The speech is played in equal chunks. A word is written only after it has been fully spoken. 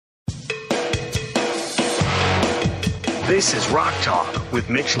This is Rock Talk with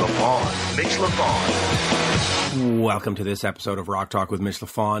Mitch LaFon. Mitch LaFon. Welcome to this episode of Rock Talk with Mitch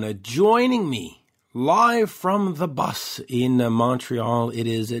LaFon. Joining me live from the bus in Montreal, it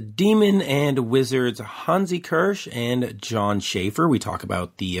is Demon and Wizards Hansi Kirsch and John Schaefer. We talk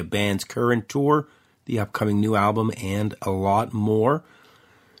about the band's current tour, the upcoming new album, and a lot more.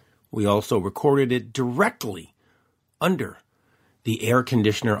 We also recorded it directly under the air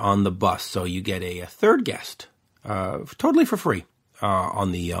conditioner on the bus, so you get a third guest totally for free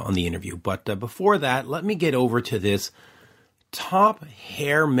on the interview. But before that, let me get over to this top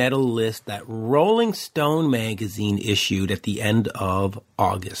hair metal list that Rolling Stone magazine issued at the end of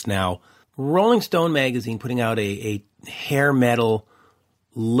August. Now, Rolling Stone magazine putting out a hair metal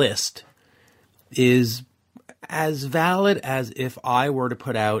list is as valid as if I were to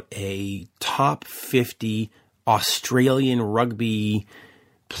put out a top 50 Australian rugby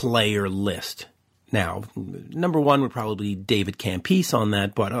player list. Now, number one would probably be David Campese on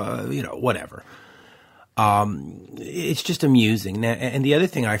that, but, whatever. It's just amusing. Now, and the other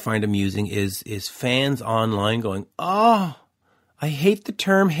thing I find amusing is fans online going, "Oh, I hate the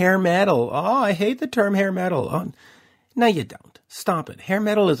term hair metal. Oh, I hate the term hair metal." Oh, no, you don't. Stop it. Hair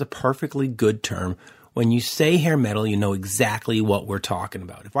metal is a perfectly good term. When you say hair metal, you know exactly what we're talking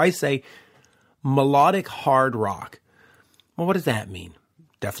about. If I say melodic hard rock, well, what does that mean?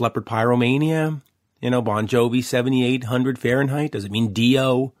 Def Leppard Pyromania? Bon Jovi 7800 Fahrenheit? Does it mean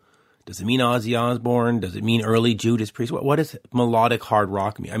Dio? Does it mean Ozzy Osbourne? Does it mean early Judas Priest? What does melodic hard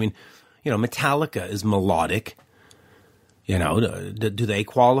rock mean? I mean, Metallica is melodic. Do they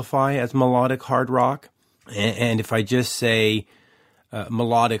qualify as melodic hard rock? And if I just say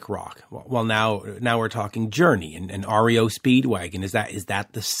melodic rock, well, now we're talking Journey and REO Speedwagon. Is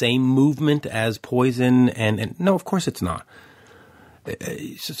that the same movement as Poison? And no, of course it's not.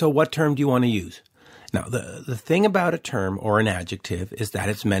 So what term do you want to use? Now, the thing about a term or an adjective is that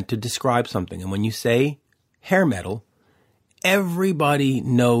it's meant to describe something. And when you say hair metal, everybody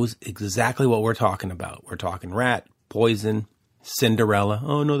knows exactly what we're talking about. We're talking Rat, Poison, Cinderella.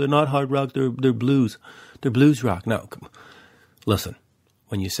 Oh, no, they're not hard rock. They're blues. They're blues rock. No, listen,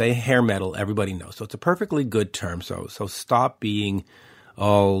 when you say hair metal, everybody knows. So it's a perfectly good term. So stop being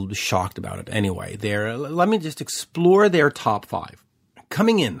all shocked about it. Anyway, let me just explore their top five.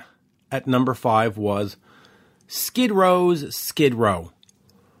 Coming in at number 5 was Skid Row's Skid Row.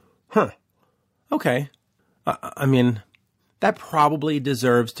 Okay. I mean, that probably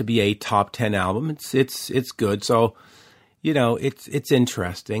deserves to be a top 10 album. It's good. So, it's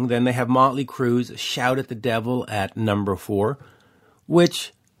interesting. Then they have Motley Crue's Shout at the Devil at number 4,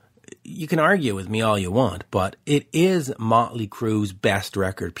 which you can argue with me all you want, but it is Motley Crue's best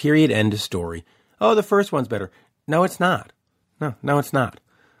record, period, end of story. Oh, the first one's better. No, it's not. No, it's not.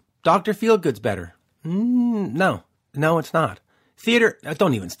 Dr. Feelgood's better. No, it's not. Theater,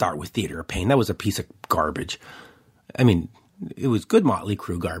 don't even start with Theater of Pain. That was a piece of garbage. I mean, it was good Motley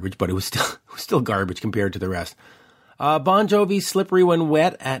Crue garbage, but it was still garbage compared to the rest. Bon Jovi's Slippery When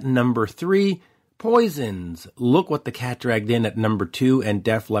Wet at number 3. Poison's Look What the Cat Dragged In at number 2. And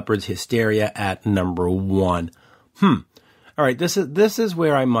Def Leppard's Hysteria at number 1. All right, this is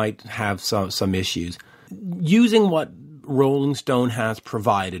where I might have some issues. Using what Rolling Stone has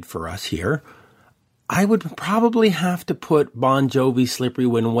provided for us here, I would probably have to put Bon Jovi's Slippery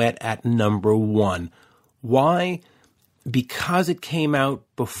When Wet at number 1. Why? Because it came out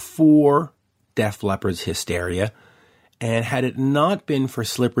before Def Leppard's Hysteria, and had it not been for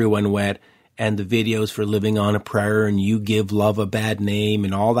Slippery When Wet and the videos for Living on a Prayer and You Give Love a Bad Name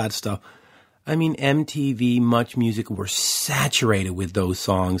and all that stuff, I mean, MTV, Much Music were saturated with those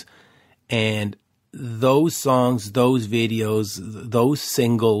songs, and those songs, those videos, those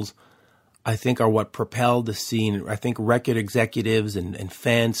singles, I think are what propelled the scene. I think record executives and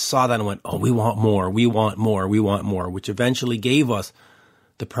fans saw that and went, oh, we want more, which eventually gave us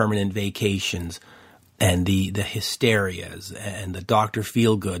the Permanent Vacations and the Hysterias and the Dr.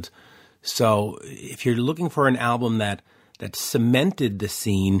 Feelgoods. So if you're looking for an album that cemented the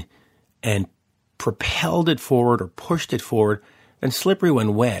scene and propelled it forward or pushed it forward, and Slippery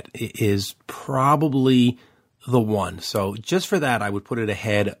When Wet is probably the one. So just for that, I would put it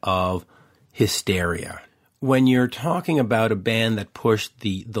ahead of Hysteria. When you're talking about a band that pushed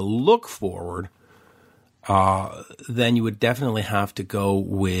the look forward, then you would definitely have to go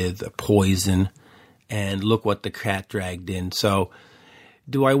with Poison and Look What the Cat Dragged In. So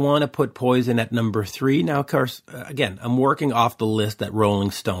do I want to put Poison at number 3? Now, of course, again, I'm working off the list at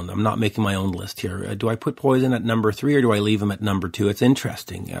Rolling Stone. I'm not making my own list here. Do I put Poison at number 3 or do I leave him at number 2? It's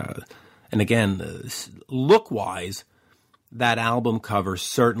interesting. And again, look-wise, that album cover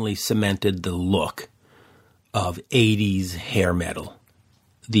certainly cemented the look of 80s hair metal,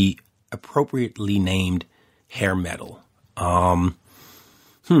 the appropriately named hair metal.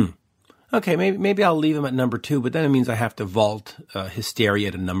 Okay, maybe I'll leave him at number 2, but then it means I have to vault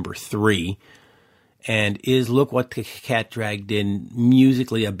Hysteria to number 3. And is Look What the Cat Dragged In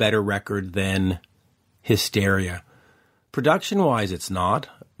musically a better record than Hysteria? Production-wise, it's not,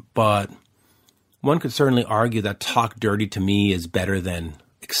 but one could certainly argue that Talk Dirty to me is better than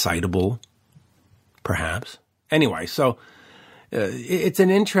Excitable, perhaps. Anyway, so it's an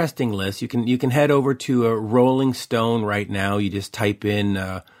interesting list. You can head over to Rolling Stone right now. You just type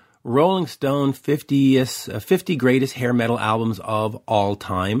in Rolling Stone 50 greatest hair metal albums of all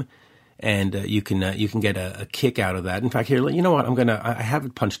time, and you can get a kick out of that. In fact, here, you know what? I have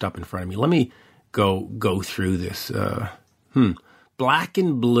it punched up in front of me. Let me go through this. Black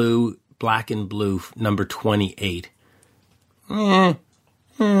and Blue, number 28. Not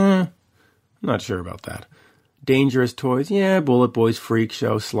sure about that. Dangerous Toys, yeah. Bullet Boys, Freak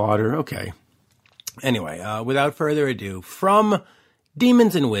Show, Slaughter, okay. Anyway, without further ado, from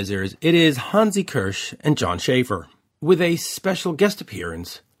Demons and Wizards, it is Hansi Kirsch and John Schaefer, with a special guest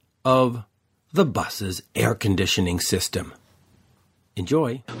appearance of the bus's air conditioning system.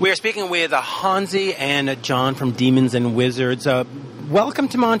 Enjoy. We are speaking with Hansi and John from Demons and Wizards. Welcome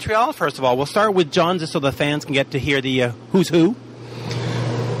to Montreal, first of all. We'll start with John, just so the fans can get to hear the who's who.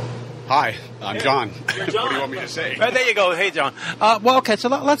 Hi, I'm John. What do you want me to say? There you go. Hey, John. Well, okay, so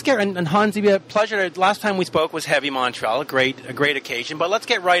let's get, and Hansi, a pleasure. Last time we spoke was Heavy Montreal, a great occasion, but let's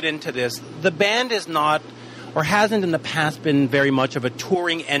get right into this. The band is not, or hasn't in the past been very much of a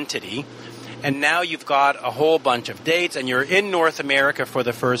touring entity, and now you've got a whole bunch of dates, and you're in North America for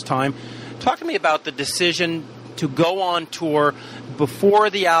the first time. Talk to me about the decision to go on tour before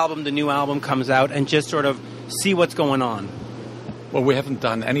the new album comes out, and just sort of see what's going on. Well, we haven't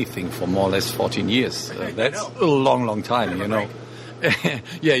done anything for more or less 14 years. That's a long time, you know.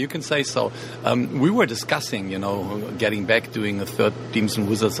 Yeah, you can say so. We were discussing, getting back, doing a third Demons and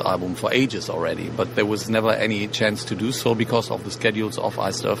Wizards album for ages already, but there was never any chance to do so because of the schedules of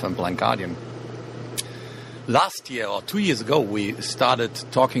Iced Earth and Blind Guardian. Last year, or 2 years ago, we started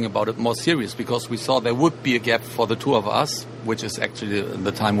talking about it more serious because we saw there would be a gap for the two of us, which is actually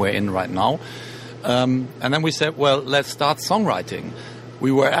the time we're in right now. And then we said, well, let's start songwriting.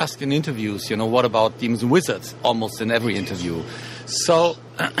 We were asked in interviews, what about Demons and Wizards? Almost in every interview. So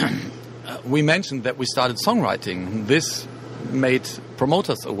we mentioned that we started songwriting. This made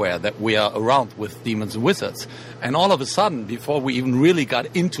promoters aware that we are around with Demons and Wizards. And all of a sudden, before we even really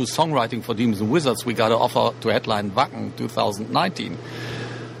got into songwriting for Demons and Wizards, we got an offer to headline Wacken 2019.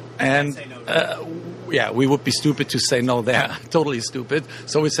 And we would be stupid to say no there. Totally stupid.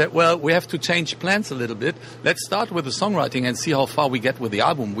 So we said, well, we have to change plans a little bit. Let's start with the songwriting and see how far we get with the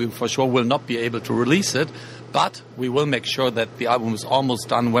album. We for sure will not be able to release it, but we will make sure that the album is almost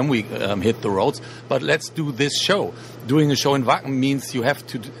done when we hit the roads. But let's do this show. Doing a show in Wacken means you have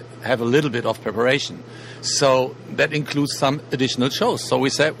to have a little bit of preparation. So that includes some additional shows. So we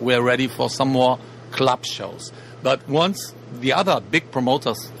said we're ready for some more club shows. But once the other big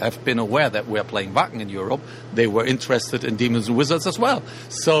promoters have been aware that we're playing Wacken in Europe, they were interested in Demons and Wizards as well.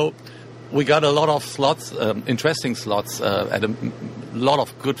 So we got a lot of slots, interesting slots at a lot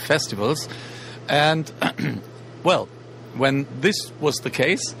of good festivals. And, well, when this was the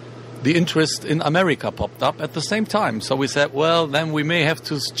case, the interest in America popped up at the same time. So we said, well, then we may have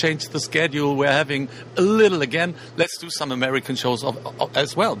to change the schedule. We're having a little again. Let's do some American shows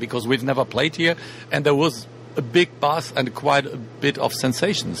as well, because we've never played here. And there was a big buzz and quite a bit of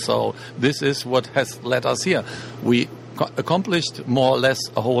sensation. So this is what has led us here. We accomplished more or less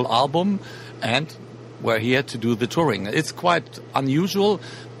a whole album, and we're here to do the touring. It's quite unusual,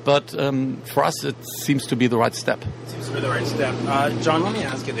 but for us it seems to be the right step. Seems to be the right step. John, let me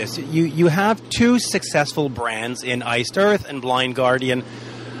ask you this. You have two successful brands in Iced Earth and Blind Guardian.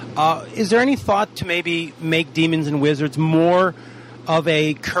 Is there any thought to maybe make Demons and Wizards more of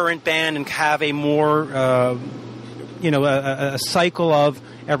a current band and have a more, a cycle of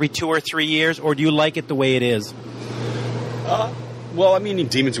every 2 or 3 years, or do you like it the way it is? Well, I mean,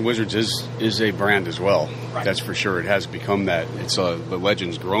 Demons and Wizards is a brand as well. Right. That's for sure. It has become that. It's the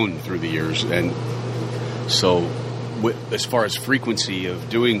legend's grown through the years, and so as far as frequency of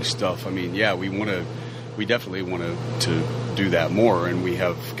doing stuff, I mean, yeah, we definitely want to do that more, and we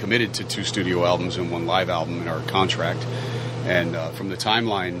have committed to 2 studio albums and 1 live album in our contract. And from the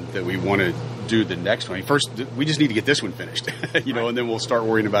timeline that we want to do the next one, first we just need to get this one finished, and then we'll start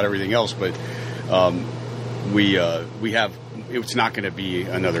worrying about everything else. But we have. It's not going to be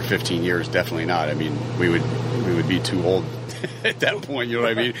another 15 years. Definitely not. I mean, we would be too old at that point. You know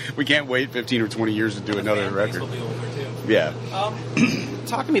what I mean? We can't wait 15 or 20 years to do another record. Yeah.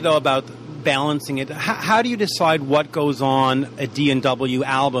 Talk to me, though, about balancing it. How do you decide what goes on a D&W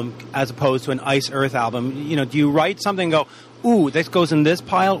album as opposed to an Ice Earth album? You know, do you write something and go, ooh, this goes in this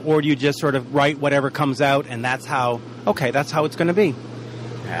pile, or do you just sort of write whatever comes out and that's how it's going to be?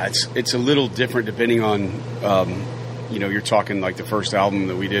 Yeah, it's a little different depending on, you're talking like the first album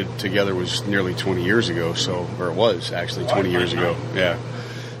that we did together was nearly 20 years ago, or it was actually 20 years ago. Yeah.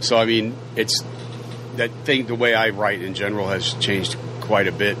 So, I mean, it's that thing, the way I write in general has changed quite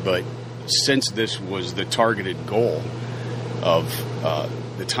a bit, but since this was the targeted goal of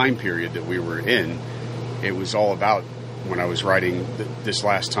the time period that we were in, it was all about, when I was writing this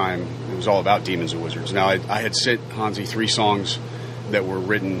last time, it was all about Demons and Wizards. Now, I had sent Hansi 3 songs that were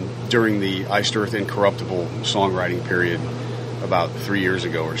written during the Iced Earth Incorruptible songwriting period about 3 years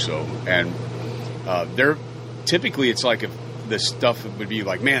ago or so. And they're typically, it's like if the stuff would be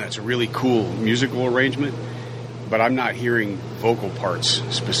like, man, it's a really cool musical arrangement, but I'm not hearing vocal parts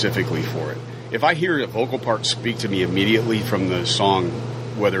specifically for it. If I hear a vocal part speak to me immediately from the song,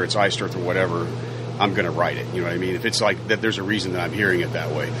 whether it's Iced Earth or whatever, I'm going to write it. You know what I mean? If it's like that, there's a reason that I'm hearing it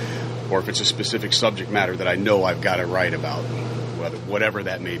that way. Or if it's a specific subject matter that I know I've got to write about, whatever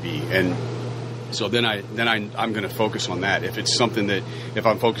that may be. And so then I'm going to focus on that. If it's something that, if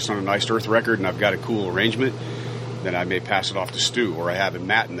I'm focused on an Iced Earth record and I've got a cool arrangement, then I may pass it off to Stu, or I have in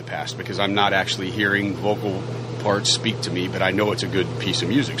Matt in the past, because I'm not actually hearing vocal parts speak to me, but I know it's a good piece of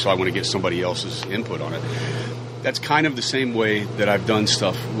music, so I want to get somebody else's input on it. That's kind of the same way that I've done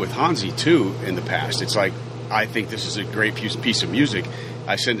stuff with Hansi, too, in the past. It's like, I think this is a great piece of music.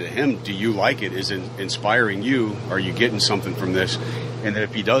 I send it to him, do you like it? Is it inspiring you? Are you getting something from this? And then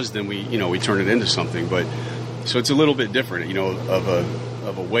if he does, then we turn it into something. But so it's a little bit different,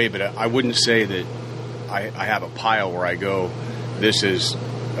 of a way, but I wouldn't say that I have a pile where I go, this is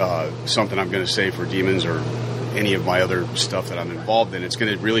something I'm going to say for Demons or any of my other stuff that I'm involved in. It's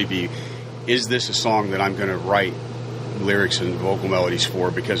going to really be, is this a song that I'm going to write lyrics and vocal melodies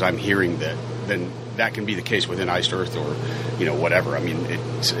for because I'm hearing that? Then that can be the case within Iced Earth or, whatever. I mean,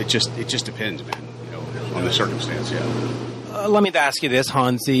 it just depends, man, on the circumstance, yeah. Let me ask you this,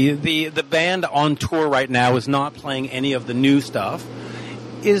 Hansi. The band on tour right now is not playing any of the new stuff.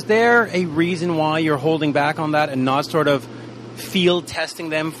 Is there a reason why you're holding back on that and not sort of field testing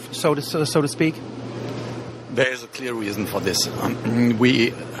them, so to speak? There is a clear reason for this.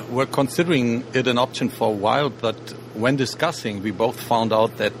 We were considering it an option for a while, but when discussing, we both found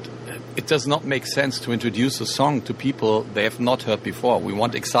out that it does not make sense to introduce a song to people they have not heard before. We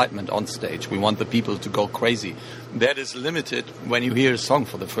want excitement on stage. We want the people to go crazy. That is limited when you hear a song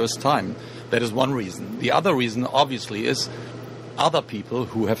for the first time. That is one reason. The other reason, obviously, is other people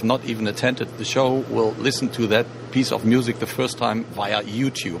who have not even attended the show will listen to that piece of music the first time via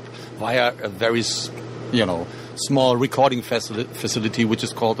YouTube, via a very, small recording facility which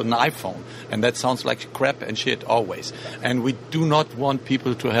is called an iPhone. And that sounds like crap and shit always. And we do not want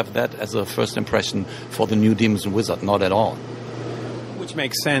people to have that as a first impression for the new Demons and Wizards, not at all. Which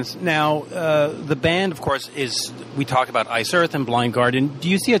makes sense. Now, the band, of course, we talk about Iced Earth and Blind Guardian. Do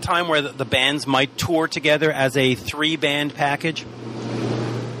you see a time where the bands might tour together as a 3-band package?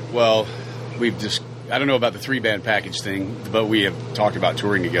 Well, I don't know about the 3-band package thing, but we have talked about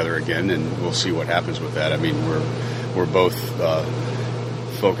touring together again, and we'll see what happens with that. I mean, we're both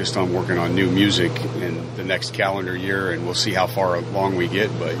focused on working on new music in the next calendar year, and we'll see how far along we get.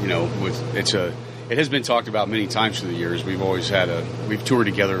 But it has been talked about many times through the years. We've always we've toured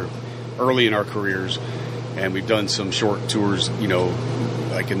together early in our careers, and we've done some short tours,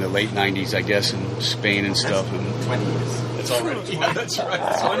 like in the late 90s, I guess, in Spain and stuff. And 20 years. That's already, yeah, that's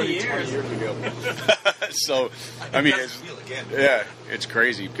right. 20 years ago. So, I mean, it's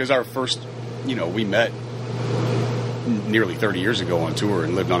crazy because our first, we met nearly 30 years ago on tour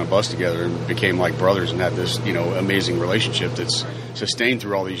and lived on a bus together and became like brothers and had this, amazing relationship that's sustained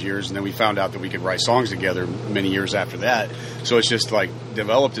through all these years. And then we found out that we could write songs together many years after that. So it's just like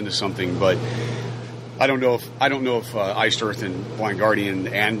developed into something. But I don't know if Iced Earth and Blind Guardian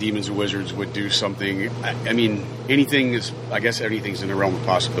and Demons and Wizards would do something. I mean, anything's in the realm of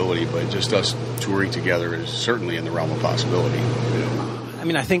possibility, but just us touring together is certainly in the realm of possibility. I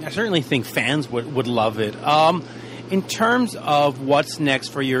mean, I certainly think fans would love it. In terms of what's next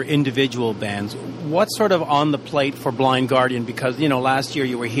for your individual bands, what's sort of on the plate for Blind Guardian? Because, last year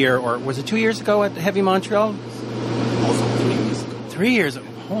you were here, or was it 2 years ago at Heavy Montreal? Also 3 years ago. 3 years ago.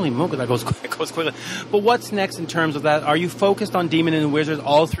 Holy moly, that goes quickly. But what's next in terms of that? Are you focused on Demon and the Wizards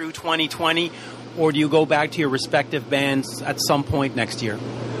all through 2020, or do you go back to your respective bands at some point next year?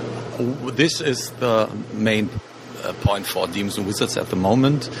 This is the main point for Demons and Wizards at the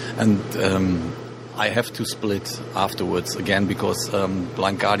moment, and I have to split afterwards again because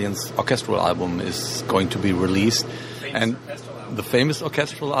Blind Guardian's orchestral album is going to be released, and the famous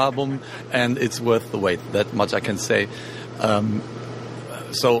orchestral album, and it's worth the wait. That much I can say.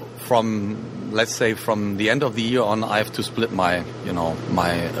 So let's say from the end of the year on, I have to split my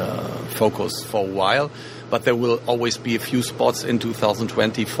focus for a while. But there will always be a few spots in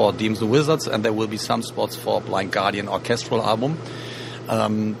 2020 for Demons and Wizards, and there will be some spots for Blind Guardian orchestral album.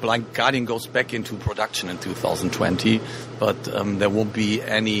 Blind Guardian goes back into production in 2020, but there won't be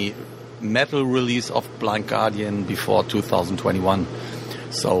any metal release of Blind Guardian before 2021.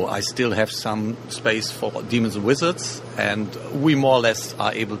 So I still have some space for Demons and Wizards, and we more or less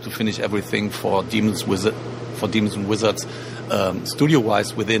are able to finish everything for Demons and Wizards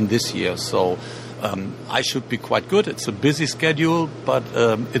studio-wise within this year. So I should be quite good. It's a busy schedule, but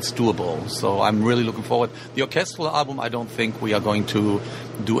it's doable. So I'm really looking forward. The orchestral album, I don't think we are going to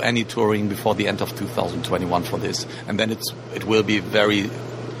do any touring before the end of 2021 for this, and then it will be very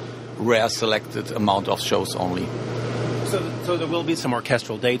rare selected amount of shows only. So there will be some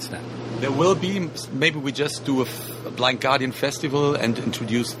orchestral dates then? There will be. Maybe we just do a Blind Guardian festival and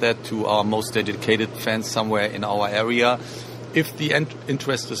introduce that to our most dedicated fans somewhere in our area. If the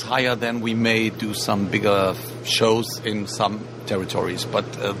interest is higher, then we may do some bigger shows in some territories.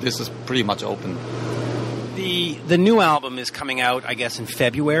 But this is pretty much open. The new album is coming out, I guess, in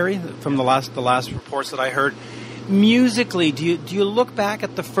February. From the last reports that I heard. Musically, do you look back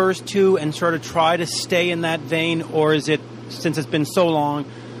at the first two and sort of try to stay in that vein, or is it, since it's been so long,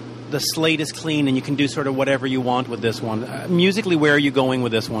 the slate is clean and you can do sort of whatever you want with this one? Musically, where are you going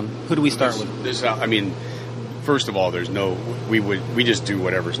with this one? Who do we start with? I mean, first of all, we just do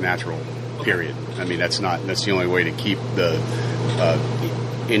whatever's natural. Period. I mean, that's the only way to keep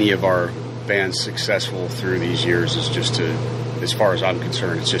any of our bands successful through these years is just to, as far as I'm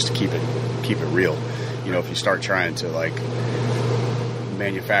concerned, it's just to keep it real. You know, if you start trying to like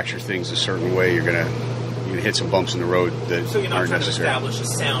manufacture things a certain way, you're gonna hit some bumps in the road that so you're not aren't trying necessary. To establish a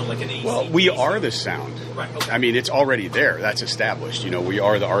sound like an AC. Well, we are the sound. Right. Okay. I mean, it's already there. That's established. You know, we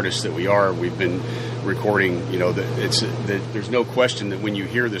are the artists that we are. We've been recording. You know, there's no question that when you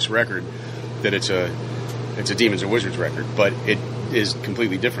hear this record, that it's a Demons and Wizards record, but it is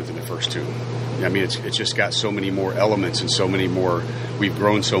completely different than the first two. I mean, it's just got so many more elements and so many more. We've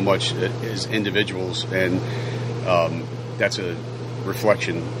grown so much as individuals, and that's a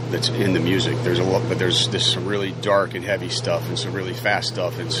reflection that's in the music. There's a lot, but there's some really dark and heavy stuff, and some really fast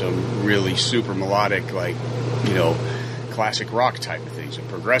stuff, and some really super melodic, like classic rock type of things, and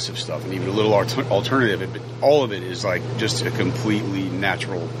progressive stuff, and even a little alternative. But all of it is like just a completely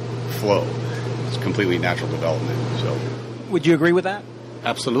natural flow. It's completely natural development. So, would you agree with that?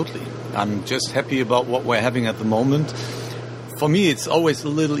 Absolutely. I'm just happy about what we're having at the moment. For me, it's always a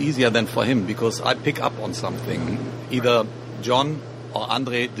little easier than for him because I pick up on something. Either John or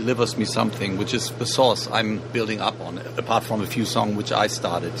Andre delivers me something, which is the source I'm building up on, apart from a few songs which I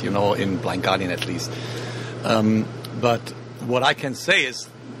started, in Blind Guardian at least. But what I can say is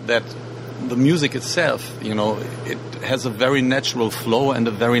that the music itself, it has a very natural flow and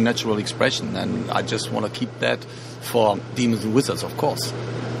a very natural expression, and I just want to keep that for Demons and Wizards, of course.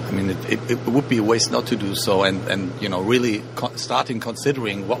 I mean, it would be a waste not to do so, and really starting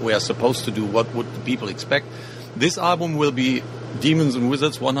considering what we are supposed to do, what would the people expect. This album will be Demons and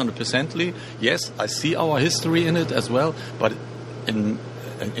Wizards 100%. Yes, I see our history in it as well, but in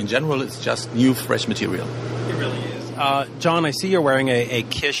general, it's just new, fresh material. It really is. John, I see you're wearing a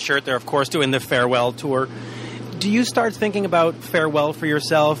KISS shirt. They're, of course, doing the farewell tour. Do you start thinking about farewell for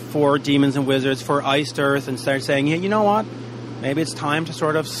yourself, for Demons and Wizards, for Iced Earth, and start saying, hey, you know what? Maybe it's time to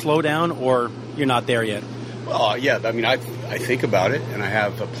sort of slow down, or you're not there yet? Well, yeah. I mean, I think about it, and I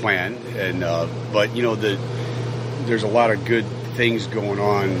have a plan. And but there's a lot of good things going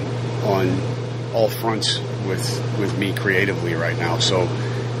on all fronts with me creatively right now. So,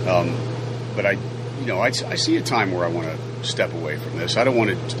 but I see a time where I want to step away from this. I don't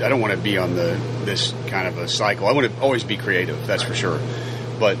want to be on this kind of a cycle. I want to always be creative, that's for sure.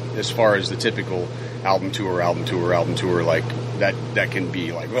 But as far as the typical album tour, like that can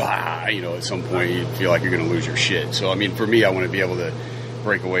be like, at some point you feel like you're going to lose your shit. So I mean, for me, I want to be able to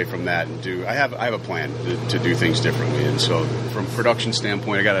break away from that and I have a plan to do things differently. And so from production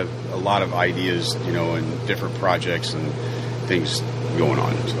standpoint, I got a lot of ideas, and different projects and things going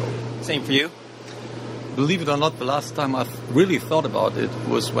on. So same for you. Believe it or not, the last time I've really thought about it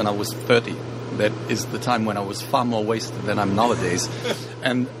was when I was 30. That is the time when I was far more wasted than I'm nowadays.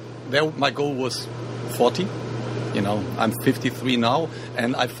 And there, my goal was 40. I'm 53 now,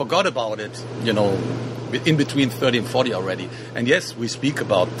 and I forgot about it, in between 30 and 40 already. And yes, we speak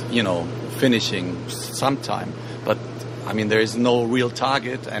about, finishing sometime, but I mean, there is no real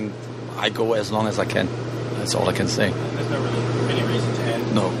target, and I go as long as I can. That's all I can say. There's no really any reason to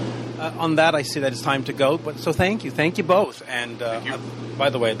end. No. On that, I see that it's time to go. But so thank you both. And by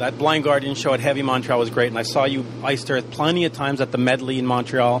the way, that Blind Guardian show at Heavy Montreal was great, and I saw you iced Earth plenty of times at the Medley in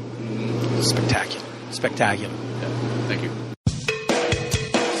Montreal. Spectacular. Yeah. Thank you.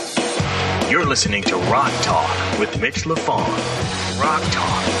 You're listening to Rock Talk with Mitch LaFon. Rock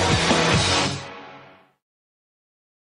Talk.